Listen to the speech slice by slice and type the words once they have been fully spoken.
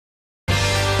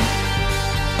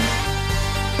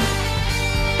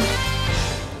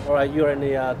right, you're in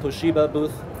the Toshiba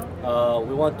booth.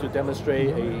 We want to demonstrate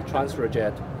a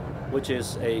TransferJet, which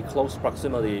is a close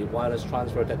proximity wireless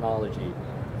transfer technology.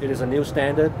 It is a new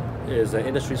standard. It is an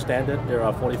industry standard. There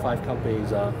are 45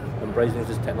 companies embracing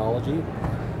this technology.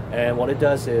 And what it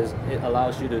does is it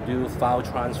allows you to do file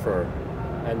transfer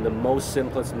in the most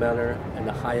simplest manner and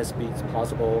the highest speeds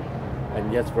possible,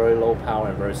 and yet very low power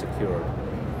and very secure.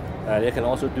 And it can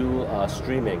also do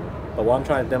streaming. But what I'm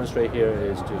trying to demonstrate here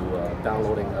is to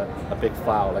downloading a big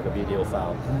file, like a video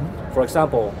file. For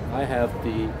example, I have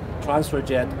the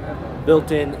TransferJet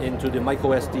built into the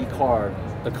micro SD card.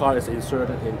 The card is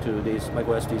inserted into this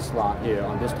micro SD slot here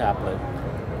on this tablet.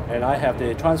 And I have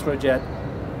the TransferJet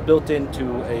built into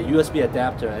a USB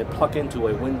adapter and plug into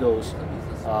a Windows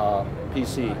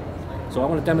PC. So I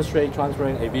want to demonstrate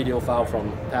transferring a video file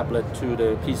from tablet to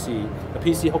the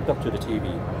PC hooked up to the TV.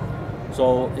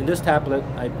 So in this tablet,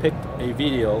 I picked a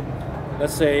video.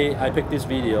 Let's say I pick this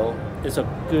video. It's a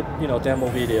good, demo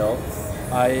video.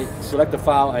 I select the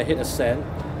file, I hit send,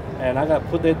 and I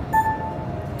gotta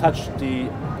touch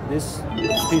this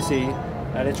PC,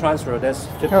 and it transfer. That's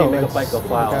 50 megabytes of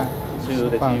file to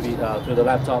the TV, to the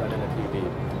laptop, and then the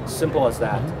TV. Simple as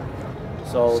that.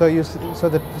 So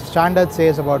the standard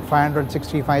says about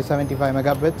 560, 575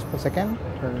 megabits per second,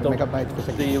 or megabytes per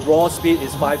second. The raw speed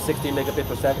is 560 megabits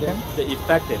per second. Okay. The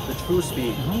effective, the true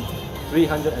speed,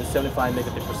 375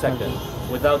 megabits per second,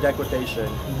 without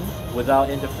degradation, without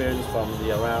interference from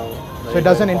the around. So it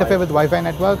doesn't interfere with Wi-Fi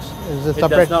networks? Is it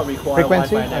separate does not require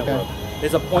frequency? Wi-Fi network.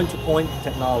 It's a point-to-point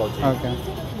technology. Okay.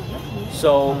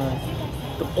 So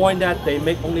the point that they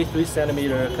make only 3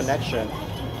 centimeter connection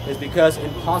is because it's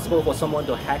impossible for someone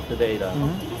to hack the data.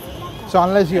 So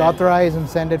unless you authorize and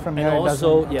send it from here, and it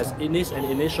also, doesn't. yes, it needs an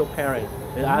initial pairing.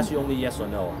 It asks you only yes or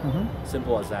no.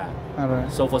 Simple as that. All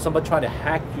right. So for somebody trying to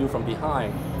hack you from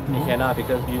behind, you cannot,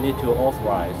 because you need to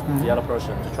authorize the other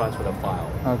person to transfer the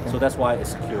file. Okay. So that's why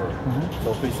it's secure.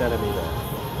 So 3 centimeter.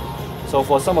 So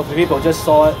for some of the people just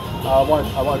saw it, I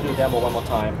want to do a demo one more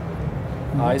time.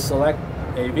 I select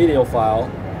a video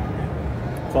file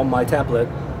from my tablet.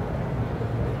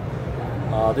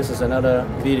 This is another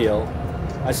video.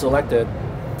 I select it,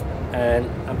 and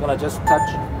I'm gonna just touch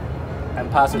and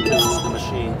pass it to the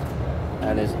machine,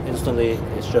 and instantly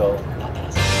it shows.